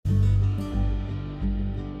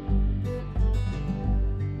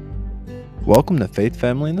Welcome to Faith,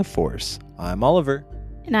 Family, and the Force. I'm Oliver.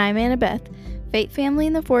 And I'm Annabeth. Faith, Family,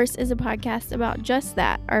 and the Force is a podcast about just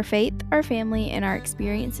that, our faith, our family, and our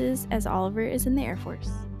experiences as Oliver is in the Air Force.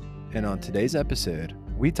 And on today's episode,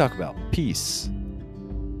 we talk about peace.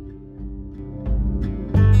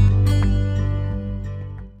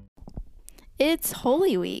 It's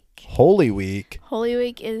Holy Week. Holy Week. Holy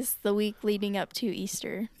Week is the week leading up to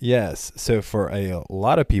Easter. Yes. So for a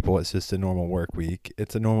lot of people, it's just a normal work week.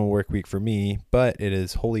 It's a normal work week for me, but it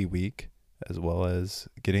is Holy Week as well as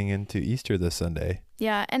getting into Easter this Sunday.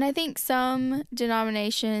 Yeah, and I think some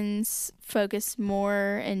denominations focus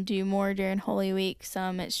more and do more during Holy Week.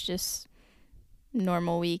 Some it's just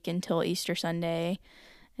normal week until Easter Sunday,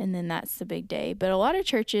 and then that's the big day. But a lot of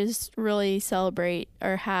churches really celebrate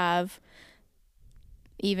or have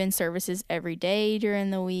even services every day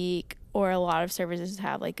during the week, or a lot of services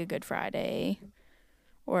have like a Good Friday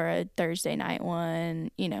or a Thursday night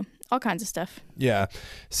one, all kinds of stuff. Yeah.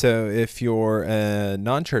 So if you're a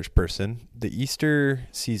non-church person, the Easter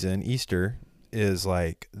season, Easter is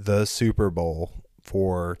like the Super Bowl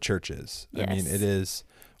for churches. Yes. I mean, it is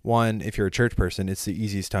one, if you're a church person, it's the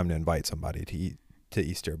easiest time to invite somebody to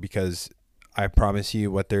Easter, because I promise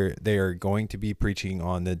you they are going to be preaching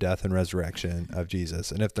on the death and resurrection of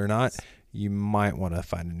Jesus. And if they're not, you might want to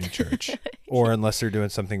find a new church or unless they're doing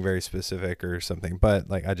something very specific or something,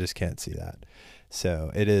 but I just can't see that.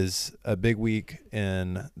 So it is a big week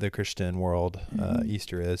in the Christian world.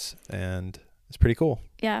 Easter is, and it's pretty cool.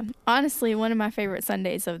 Yeah. Honestly, one of my favorite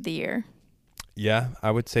Sundays of the year. Yeah,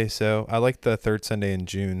 I would say so. I like the third Sunday in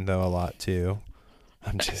June though a lot too.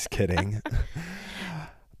 I'm just kidding.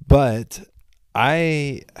 But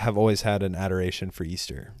I have always had an adoration for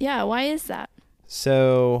Easter. Yeah, why is that?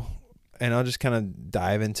 So, and I'll just kind of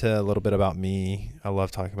dive into a little bit about me. I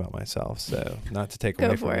love talking about myself, so not to take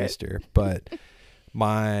away from Easter, but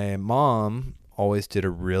my mom always did a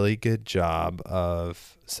really good job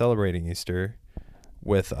of celebrating Easter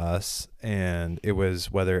with us, and it was,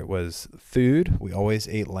 whether it was food, we always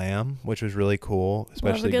ate lamb, which was really cool,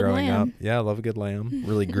 especially growing up. Yeah, I love a good lamb,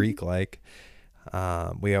 really Greek-like.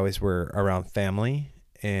 We always were around family,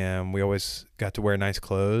 and we always got to wear nice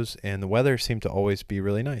clothes, and the weather seemed to always be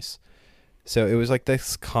really nice. So it was like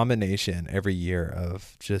this combination every year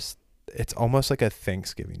of just, it's almost like a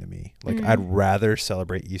Thanksgiving to me. I'd rather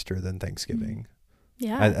celebrate Easter than Thanksgiving.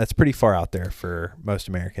 Yeah. That's pretty far out there for most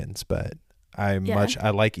Americans, but I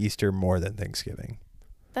like Easter more than Thanksgiving.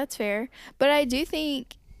 That's fair. But I do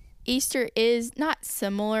think Easter is not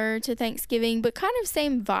similar to Thanksgiving, but kind of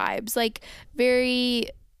same vibes, like very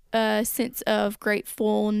sense of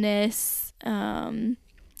gratefulness,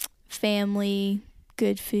 family,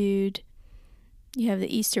 good food. You have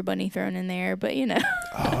the Easter bunny thrown in there, but Oh,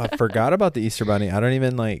 I forgot about the Easter bunny. I don't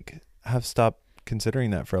even have stopped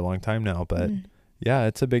considering that for a long time now, but yeah,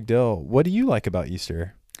 it's a big deal. What do you like about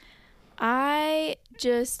Easter? I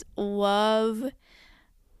just love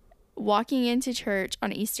walking into church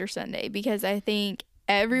on Easter Sunday because I think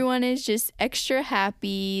everyone is just extra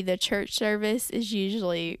happy. The church service is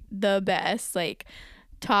usually the best,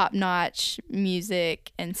 top-notch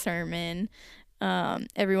music and sermon.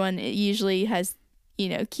 Everyone usually has,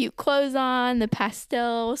 cute clothes on, the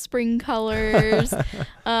pastel spring colors.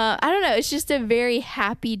 I don't know. It's just a very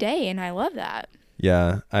happy day, and I love that.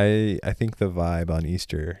 Yeah, I think the vibe on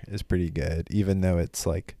Easter is pretty good, even though it's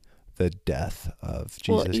the death of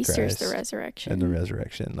Jesus Christ. Easter's the resurrection. And the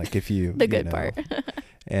resurrection. If you... the good part.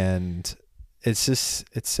 And it's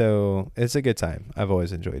a good time. I've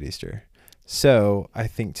always enjoyed Easter. So I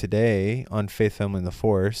think today on Faith, Family, and the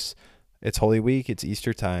Force, it's Holy Week, it's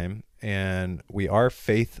Easter time, and we are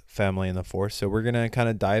Faith, Family, and the Force. So we're going to kind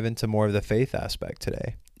of dive into more of the faith aspect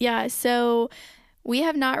today. Yeah, so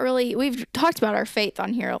we've talked about our faith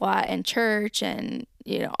on here a lot in church and,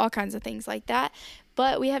 all kinds of things like that,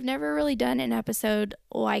 but we have never really done an episode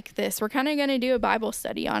like this. We're kind of going to do a Bible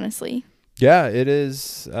study, honestly. Yeah, it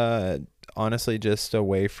is honestly just a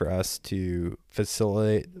way for us to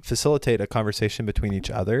facilitate a conversation between each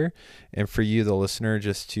other, and for you, the listener,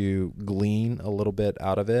 just to glean a little bit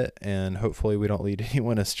out of it, and hopefully we don't lead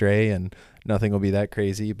anyone astray and nothing will be that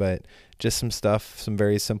crazy, but just some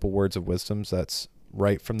very simple words of wisdoms that's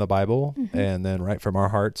right from the Bible and then right from our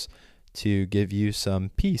hearts to give you some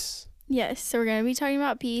peace. Yes, so we're going to be talking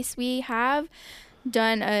about peace. We have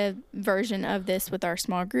done a version of this with our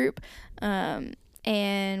small group, and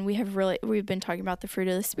we've been talking about the fruit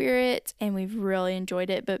of the Spirit, and we've really enjoyed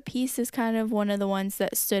it, but peace is kind of one of the ones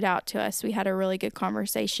that stood out to us. We had a really good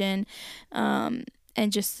conversation, and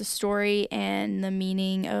just the story and the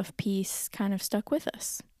meaning of peace kind of stuck with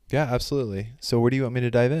us. Yeah, absolutely. So where do you want me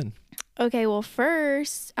to dive in? Okay, well,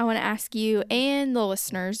 first, I want to ask you and the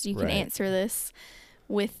listeners, you can Right. answer this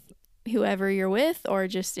with whoever you're with or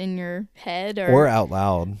just in your head or out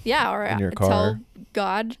loud. Yeah, or in your car. tell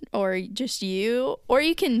God or just you, or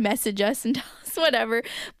you can message us and tell us whatever.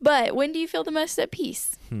 But when do you feel the most at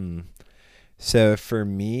peace? So for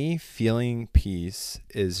me, feeling peace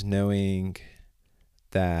is knowing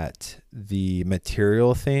that the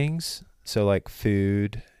material things, so like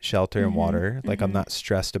food, shelter, and water, like I'm not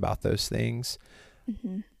stressed about those things.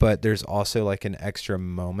 But there's also like an extra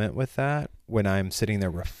moment with that when I'm sitting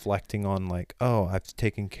there reflecting on like, oh, I've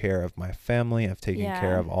taken care of my family. I've taken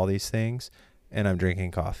care of all these things, and I'm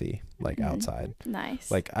drinking coffee like outside. Nice.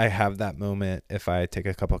 Like I have that moment if I take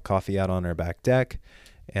a cup of coffee out on our back deck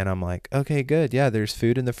and I'm like, okay, good. Yeah, there's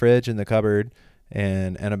food in the fridge in the cupboard,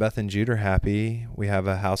 and Annabeth and Jude are happy. We have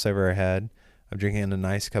a house over our head. I'm drinking a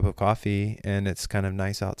nice cup of coffee and it's kind of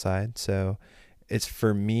nice outside. So it's,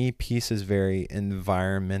 for me, peace is very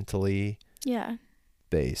environmentally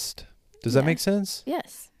based. Does that make sense?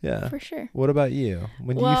 Yes. Yeah. For sure. What about you?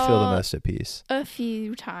 When do you feel the most at peace? A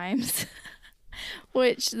few times.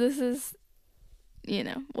 Which this is,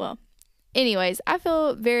 well, anyways, I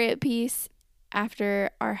feel very at peace after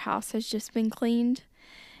our house has just been cleaned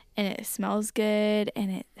and it smells good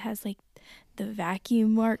and it has like the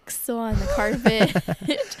vacuum marks still on the carpet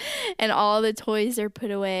and all the toys are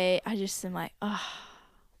put away. I just am like, oh,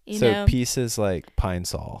 so peace is like Pine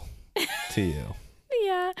Sol to you.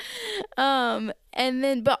 Yeah. And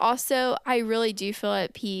then, but also I really do feel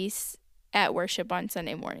at peace at worship on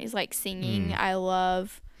Sunday mornings, like singing. I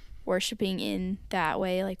love worshiping in that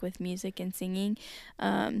way, like with music and singing.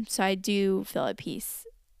 So I do feel at peace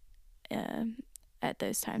at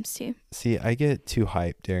those times too. See, I get too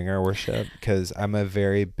hyped during our worship because I'm a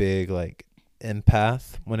very big like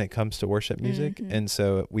empath when it comes to worship music. And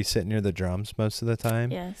so we sit near the drums most of the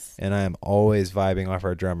time. Yes. And I am always vibing off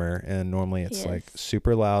our drummer, and normally it's like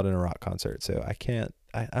super loud in a rock concert. So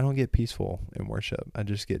I don't get peaceful in worship. I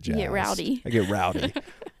just get jazzed. You get rowdy. I get rowdy.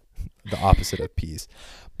 The opposite of peace.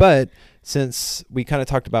 But since we kind of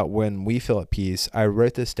talked about when we feel at peace, I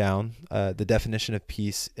wrote this down, the definition of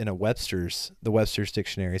peace in the Webster's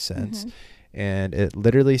dictionary sense. And it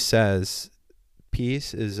literally says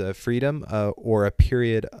peace is a freedom or a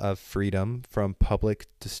period of freedom from public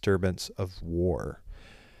disturbance of war.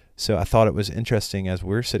 So I thought it was interesting as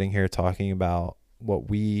we're sitting here talking about what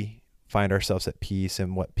we find ourselves at peace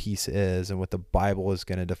and what peace is and what the Bible is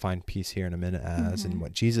going to define peace here in a minute as and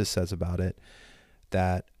what Jesus says about it,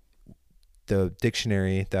 that the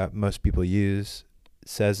dictionary that most people use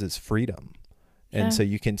says it's freedom. And so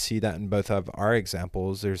you can see that in both of our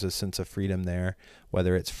examples. There's a sense of freedom there,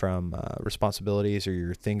 whether it's from responsibilities or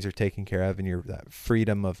your things are taken care of, and you're that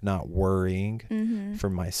freedom of not worrying for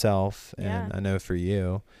myself. And I know for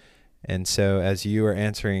you. And so as you are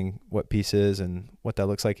answering what peace is and what that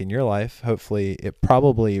looks like in your life, hopefully it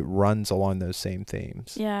probably runs along those same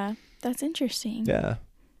themes. Yeah, that's interesting. Yeah.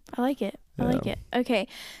 I like it. I like it. Okay.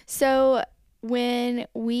 So when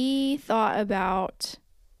we thought about,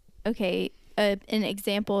 an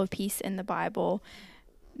example of peace in the Bible,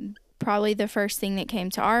 probably the first thing that came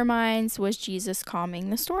to our minds was Jesus calming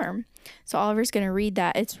the storm. So Oliver's going to read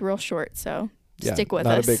that. It's real short, so stick with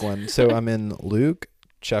us. Not a big one. So I'm in Luke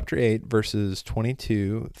chapter 8, verses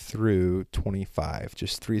 22 through 25.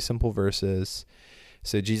 Just 3 simple verses.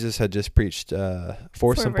 So Jesus had just preached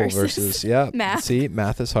 4 simple verses. Yeah. Math. See,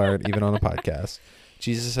 math is hard, even on a podcast.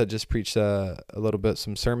 Jesus had just preached a little bit,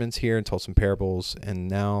 some sermons here and told some parables. And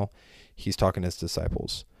now he's talking to his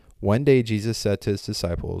disciples. One day Jesus said to his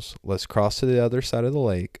disciples, "Let's cross to the other side of the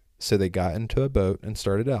lake." So they got into a boat and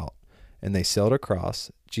started out. And they sailed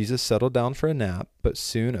across. Jesus settled down for a nap, but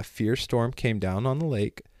soon a fierce storm came down on the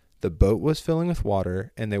lake. The boat was filling with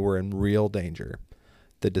water, and they were in real danger.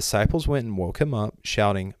 The disciples went and woke him up,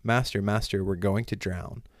 shouting, "Master, Master, we're going to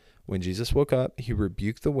drown." When Jesus woke up, he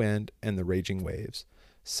rebuked the wind and the raging waves.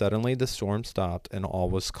 Suddenly the storm stopped, and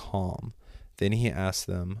all was calm. Then he asked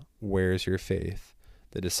them, "Where is your faith?"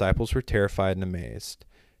 The disciples were terrified and amazed.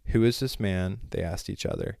 "Who is this man?" they asked each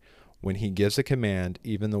other. "When he gives a command,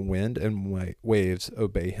 even the wind and waves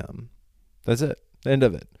obey him." That's it. The end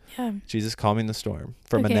of it. Yeah. Jesus calming the storm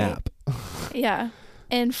from a nap. Yeah.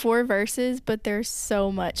 And 4 verses, but there's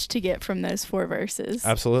so much to get from those 4 verses.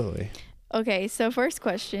 Absolutely. Okay, so first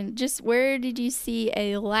question, just where did you see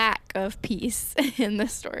a lack of peace in the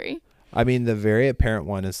story? I mean, the very apparent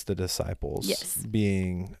one is the disciples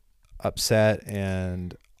being upset,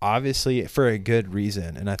 and obviously for a good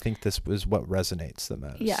reason. And I think this was what resonates the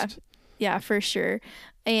most. Yeah, for sure.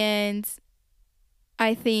 And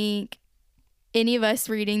I think any of us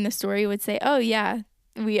reading the story would say, oh, yeah,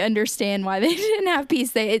 we understand why they didn't have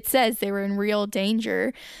peace. It says they were in real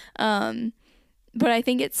danger. But I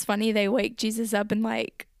think it's funny they wake Jesus up and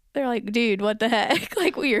like, they're like, dude, what the heck?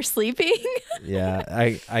 Like, we are sleeping.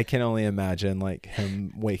 Yeah, I can only imagine like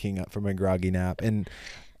him waking up from a groggy nap. And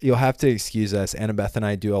you'll have to excuse us. Annabeth and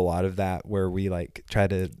I do a lot of that where we like try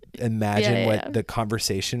to imagine what the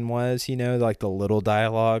conversation was, you know, like the little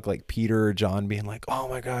dialogue, like Peter or John being like, oh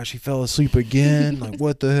my gosh, he fell asleep again. Like,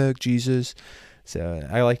 what the heck, Jesus? So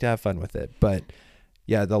I like to have fun with it. But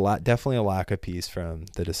yeah, definitely a lack of peace from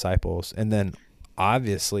the disciples. And then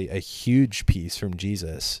obviously a huge piece from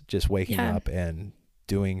Jesus just waking up and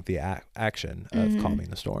doing the action of calming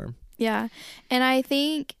the storm. Yeah. And I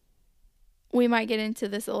think we might get into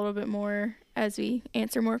this a little bit more as we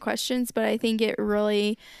answer more questions, but I think it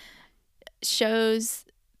really shows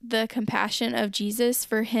the compassion of Jesus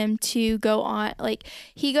for him to go on. Like,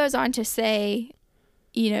 he goes on to say,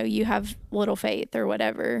 you know, you have little faith or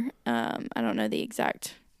whatever. I don't know the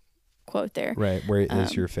exact quote there. Right. Where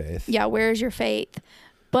is your faith? Yeah. Where is your faith?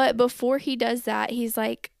 But before he does that, he's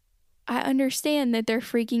like, I understand that they're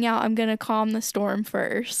freaking out. I'm going to calm the storm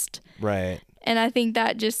first. Right. And I think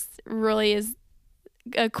that just really is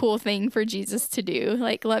a cool thing for Jesus to do.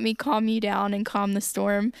 Like, let me calm you down and calm the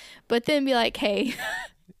storm, but then be like, hey,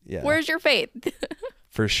 where's your faith?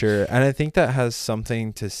 For sure. And I think that has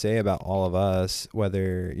something to say about all of us,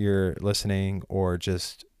 whether you're listening or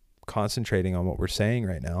just concentrating on what we're saying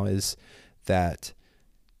right now, is that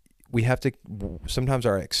we have to, sometimes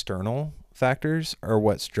our external factors are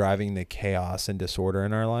what's driving the chaos and disorder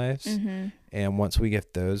in our lives. Mm-hmm. And once we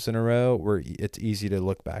get those in a row, it's easy to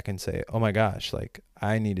look back and say, oh my gosh, like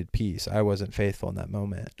I needed peace. I wasn't faithful in that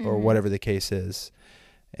moment, or whatever the case is.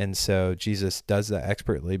 And so Jesus does that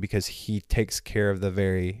expertly because he takes care of the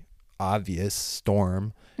very obvious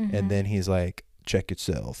storm. And then he's like, check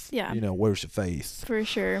yourself. Yeah. You know, where's your faith? For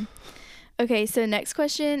sure. Okay, so next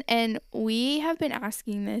question, and we have been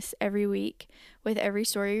asking this every week with every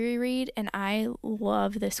story we read, and I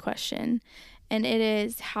love this question. And it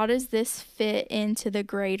is, how does this fit into the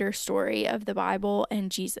greater story of the Bible and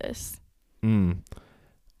Jesus? I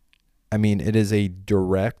mean, it is a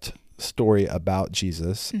direct story about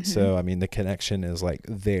Jesus. So, I mean, the connection is like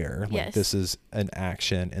there. Like this is an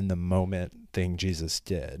action in the moment thing Jesus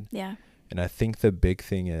did. Yeah. And I think the big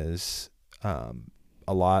thing is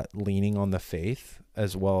a lot leaning on the faith,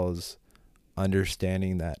 as well as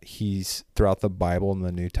understanding that he's throughout the Bible and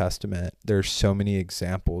the New Testament, there's so many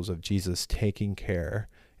examples of Jesus taking care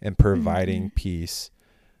and providing peace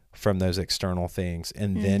from those external things,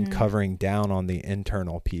 and then covering down on the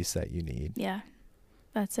internal peace that you need. Yeah,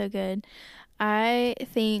 that's so good. I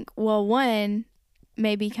think, well, one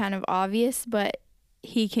may be kind of obvious, but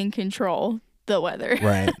he can control the weather,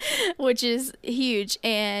 right? Which is huge.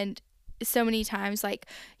 And so many times, like,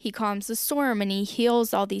 he calms the storm and he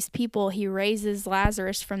heals all these people. He raises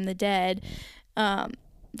Lazarus from the dead.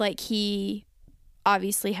 Like, he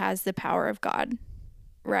obviously has the power of God,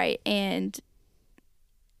 right? And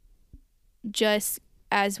just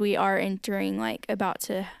as we are entering, like, about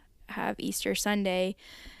to have Easter Sunday,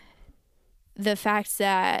 the fact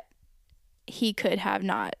that he could have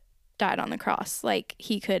not died on the cross, like,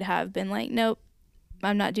 he could have been like, nope,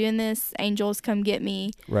 I'm not doing this. Angels, come get me.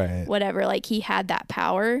 Right. Whatever. Like, he had that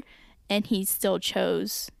power, and he still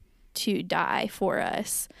chose to die for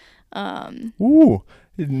us. Ooh,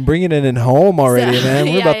 bringing it in home already, man.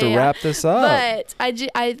 We're about to wrap this up. But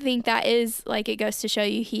I think that is, like, it goes to show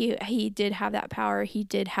you he did have that power. He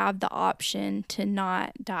did have the option to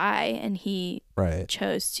not die, and he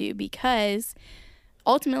chose to, because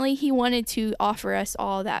ultimately he wanted to offer us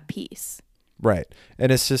all that peace. Right.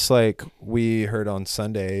 And it's just like we heard on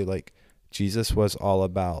Sunday, like, Jesus was all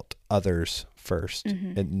about others first.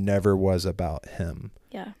 It never was about him.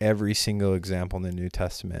 Yeah. Every single example in the New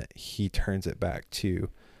Testament, he turns it back to,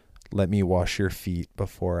 let me wash your feet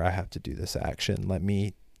before I have to do this action. Let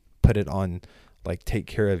me put it on, like, take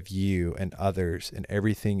care of you and others. And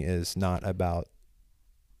everything is not about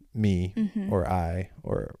me or I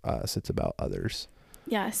or us. It's about others.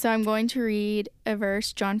 Yeah, so I'm going to read a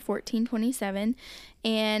verse, John 14:27,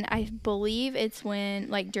 and I believe it's when,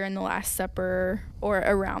 like, during the Last Supper or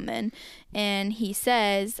around then, and he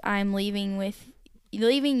says, I'm leaving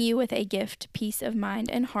you with a gift, peace of mind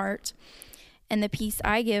and heart, and the peace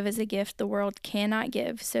I give is a gift the world cannot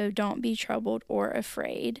give, so don't be troubled or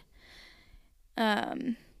afraid.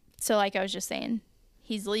 So, like I was just saying,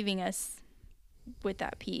 he's leaving us with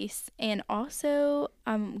that peace. And also,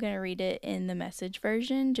 I'm going to read it in the Message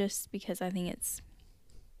version just because I think it's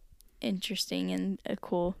interesting and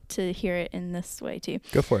cool to hear it in this way too.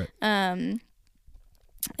 Go for it.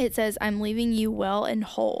 it says, I'm leaving you well and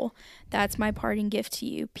whole. That's my parting gift to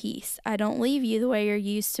you, peace. I don't leave you the way you're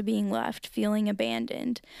used to being left, feeling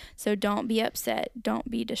abandoned. So don't be upset. Don't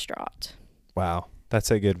be distraught. Wow. That's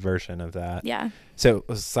a good version of that. Yeah. So,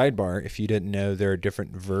 a sidebar, if you didn't know, there are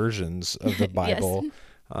different versions of the Bible.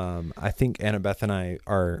 Yes. I think Annabeth and I,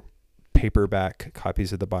 our paperback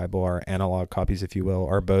copies of the Bible, our analog copies, if you will,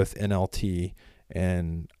 are both NLT.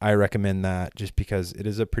 And I recommend that just because it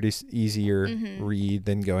is a pretty easier read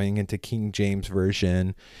than going into King James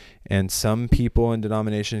Version. And some people in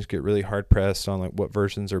denominations get really hard pressed on like what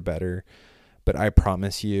versions are better. But I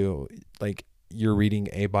promise you, like, you're reading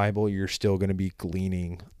a Bible, you're still going to be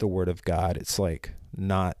gleaning the Word of God. It's like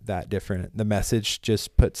not that different. The Message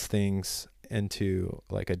just puts things into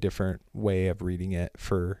like a different way of reading it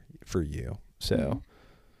for you. So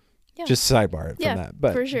yeah. Just sidebar from that.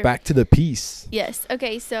 But for sure. Back to the peace. Yes.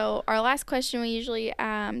 Okay. So our last question we usually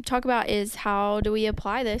talk about is, how do we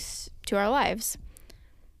apply this to our lives?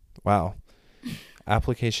 Wow.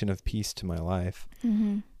 Application of peace to my life.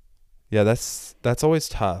 Yeah, that's always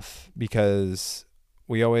tough because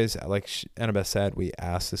we always, like Annabeth said, we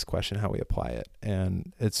ask this question, how we apply it.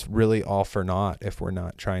 And it's really all for naught if we're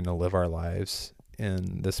not trying to live our lives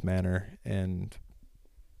in this manner and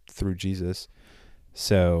through Jesus.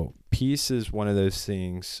 So peace is one of those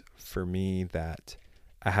things for me that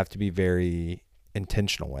I have to be very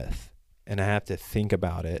intentional with, and I have to think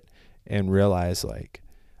about it and realize, like,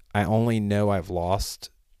 I only know I've lost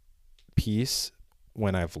peace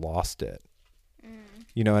when I've lost it.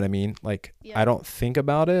 You know what I mean? Like, I don't think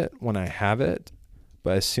about it when I have it,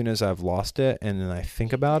 but as soon as I've lost it and then I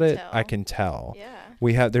think about it, I can tell.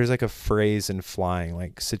 Yeah. There's like a phrase in flying,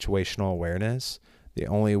 like situational awareness. The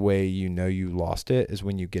only way you know you lost it is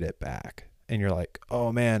when you get it back. And you're like,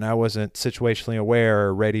 oh man, I wasn't situationally aware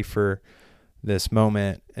or ready for this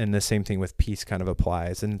moment. And the same thing with peace kind of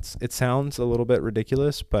applies. And it sounds a little bit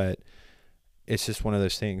ridiculous, but it's just one of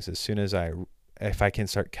those things. As soon as if I can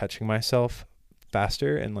start catching myself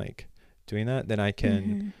faster and like doing that, then I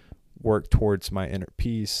can work towards my inner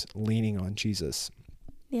peace, leaning on Jesus.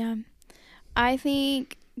 Yeah. I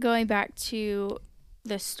think going back to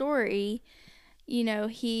the story, you know,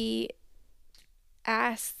 he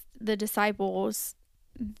asked the disciples,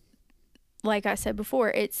 like I said before,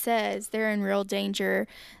 it says they're in real danger.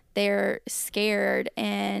 They're scared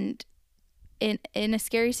and in a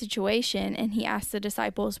scary situation. And he asked the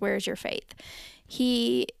disciples, where's your faith?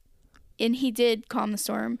 He did calm the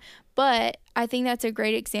storm, but I think that's a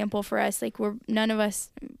great example for us. Like, none of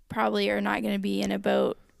us probably are not going to be in a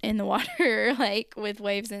boat in the water, like with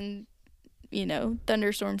waves and, you know,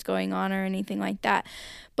 thunderstorms going on or anything like that.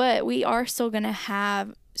 But we are still going to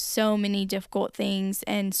have so many difficult things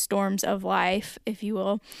and storms of life, if you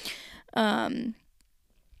will,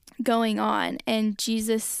 going on. And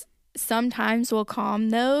Jesus sometimes will calm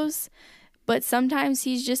those, but sometimes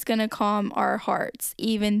he's just going to calm our hearts,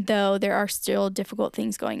 even though there are still difficult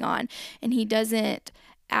things going on. And he doesn't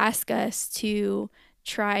ask us to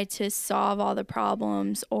try to solve all the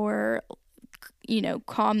problems or, you know,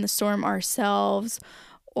 calm the storm ourselves,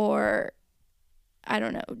 or, I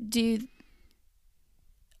don't know, do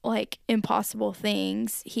like impossible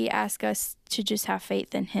things. He asks us to just have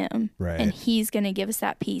faith in him. Right. And he's going to give us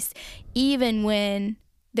that peace, even when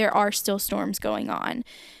there are still storms going on.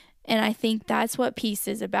 And I think that's what peace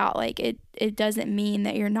is about. Like, it doesn't mean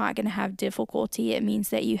that you're not going to have difficulty. It means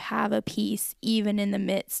that you have a peace even in the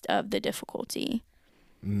midst of the difficulty.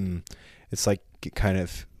 It's like kind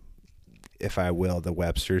of, if I will, the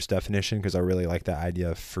Webster's definition, because I really like the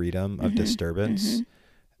idea of freedom of disturbance,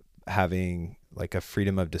 having like a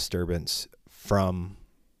freedom of disturbance from,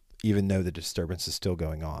 even though the disturbance is still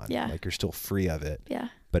going on. Yeah. Like, you're still free of it, yeah,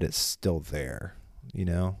 but it's still there. You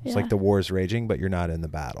know, it's like the war is raging, but you're not in the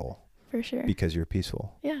battle. For sure. Because you're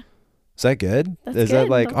peaceful. Yeah. Is that good? That's is good. That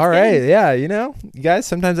like, That's all right, good. Yeah, you know, you guys,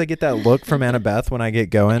 sometimes I get that look from Annabeth when I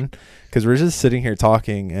get going, because we're just sitting here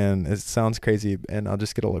talking and it sounds crazy, and I'll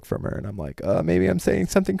just get a look from her and I'm like, maybe I'm saying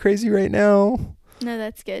something crazy right now. No,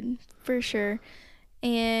 that's good. For sure.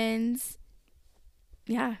 And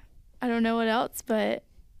yeah, I don't know what else, but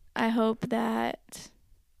I hope that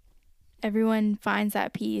everyone finds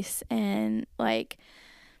that peace. And like,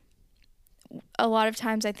 a lot of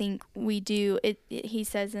times I think we do it. He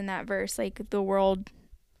says in that verse, like,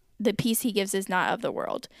 the peace he gives is not of the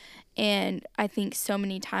world. And I think so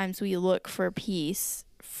many times we look for peace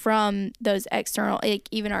from those external, like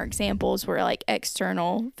even our examples were like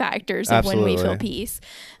external factors of Absolutely. when we feel peace.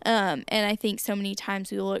 And I think so many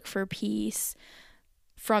times we look for peace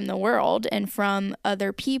from the world and from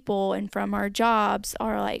other people and from our jobs,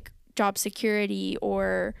 or like job security,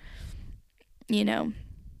 or, you know,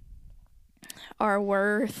 our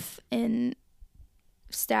worth and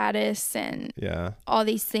status and all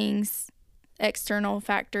these things, external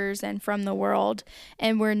factors and from the world,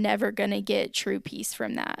 and we're never going to get true peace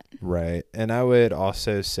from that. Right. And I would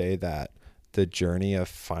also say that the journey of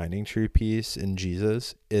finding true peace in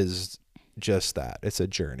Jesus is just that. It's a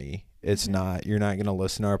journey. It's not, you're not going to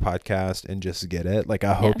listen to our podcast and just get it. Like,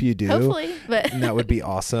 I hope you do. Hopefully, but and that would be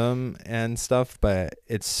awesome and stuff, but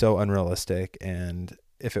it's so unrealistic. And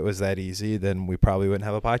if it was that easy, then we probably wouldn't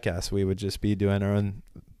have a podcast. We would just be doing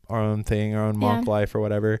our own thing, our own monk life or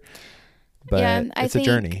whatever. But it's a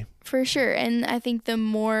journey. For sure. And I think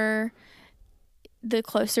the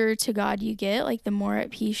closer to God you get, like the more at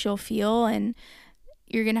peace you'll feel, and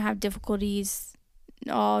you're going to have difficulties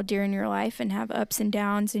all during your life and have ups and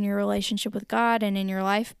downs in your relationship with God and in your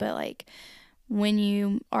life. But like when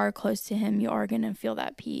you are close to him, you are going to feel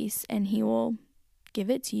that peace, and he will give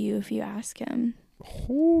it to you if you ask him.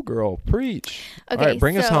 Oh, girl, preach. Okay, all right,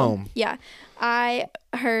 bring us home. Yeah.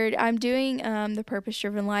 I'm doing The Purpose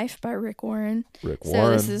Driven Life by Rick Warren.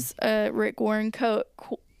 So this is a Rick Warren quote.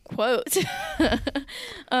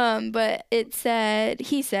 But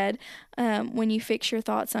he said, when you fix your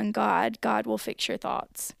thoughts on God, God will fix your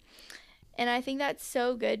thoughts. And I think that's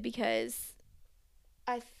so good, because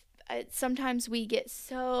sometimes we get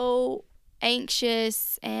so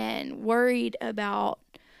anxious and worried about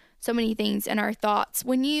so many things in our thoughts.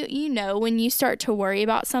 When when you start to worry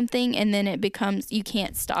about something and then it becomes, you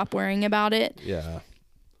can't stop worrying about it. Yeah.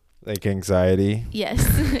 Like anxiety. Yes.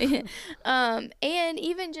 And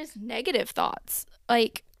even just negative thoughts.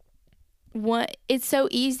 Like, it's so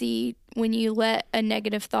easy when you let a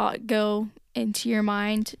negative thought go into your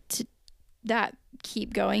mind to that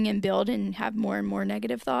keep going and build and have more and more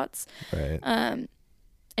negative thoughts. Right. And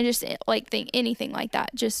just like anything like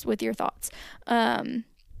that, just with your thoughts.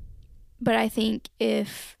 But I think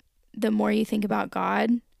if the more you think about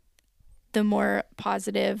God, the more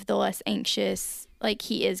positive, the less anxious, like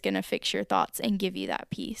he is going to fix your thoughts and give you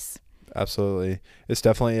that peace. Absolutely. It's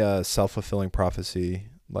definitely a self-fulfilling prophecy,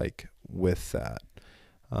 like with that.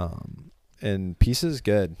 And peace is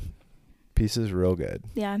good. Peace is real good.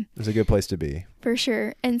 Yeah. It's a good place to be. For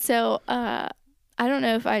sure. And so, I don't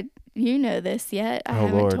know if you know this yet.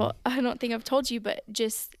 I don't think I've told you, but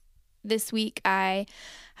just this week I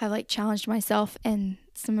have like challenged myself and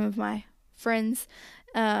some of my friends,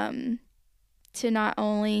 to not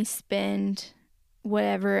only spend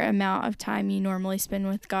whatever amount of time you normally spend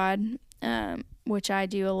with God, which I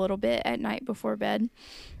do a little bit at night before bed,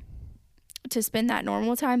 to spend that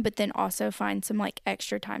normal time, but then also find some like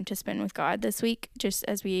extra time to spend with God this week, just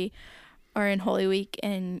as we are in Holy Week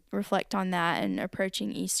and reflect on that and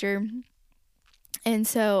approaching Easter. And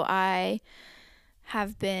so I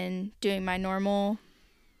have been doing my normal,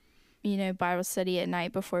 Bible study at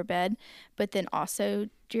night before bed, but then also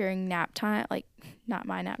during nap time, like not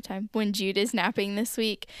my nap time, when Jude is napping this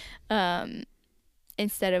week,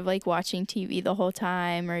 instead of like watching TV the whole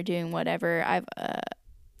time or doing whatever, I've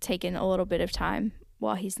taken a little bit of time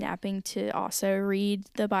while he's napping to also read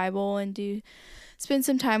the Bible and spend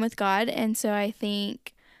some time with God. And so I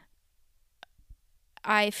think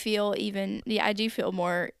I feel even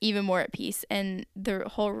more at peace. And the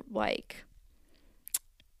whole like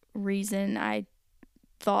reason I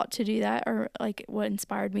thought to do that, or like what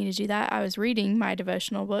inspired me to do that, I was reading my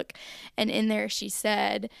devotional book, and in there she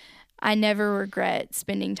said, I never regret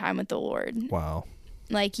spending time with the Lord. Wow.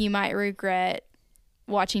 Like you might regret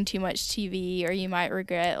watching too much TV, or you might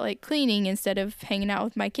regret like cleaning instead of hanging out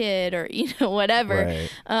with my kid, or whatever.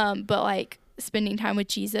 Right. But like spending time with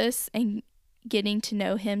Jesus and getting to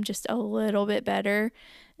know him just a little bit better,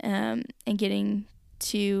 and getting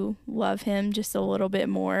to love him just a little bit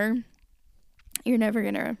more, you're never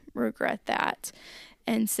gonna regret that.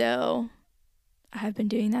 And so I've been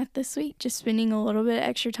doing that this week, just spending a little bit of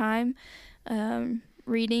extra time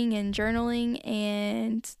reading and journaling,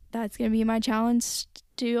 and that's gonna be my challenge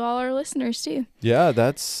to all our listeners too. Yeah,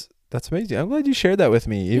 that's amazing. I'm glad you shared that with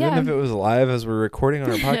me, even if it was live as we're recording on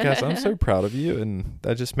our podcast. I'm so proud of you, and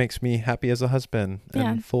that just makes me happy as a husband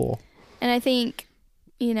and full. And I think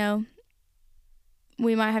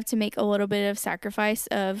we might have to make a little bit of sacrifice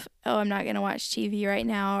of, I'm not going to watch TV right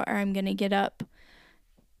now, or I'm going to get up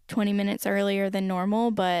 20 minutes earlier than normal.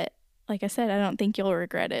 But like I said, I don't think you'll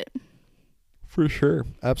regret it. For sure.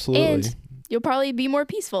 Absolutely. And you'll probably be more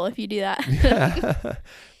peaceful if you do that.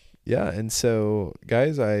 Yeah. And so,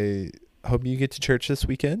 guys, I hope you get to church this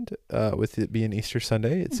weekend, with it being Easter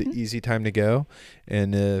Sunday. It's an easy time to go.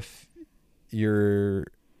 And if you're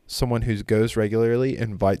someone who goes regularly,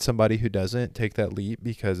 invite somebody who doesn't. Take that leap,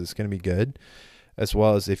 because it's going to be good. As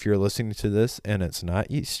well as if you're listening to this and it's not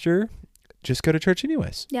Easter, just go to church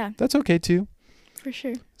anyways. Yeah. That's okay too. For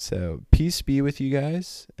sure. So peace be with you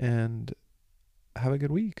guys and have a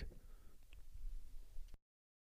good week.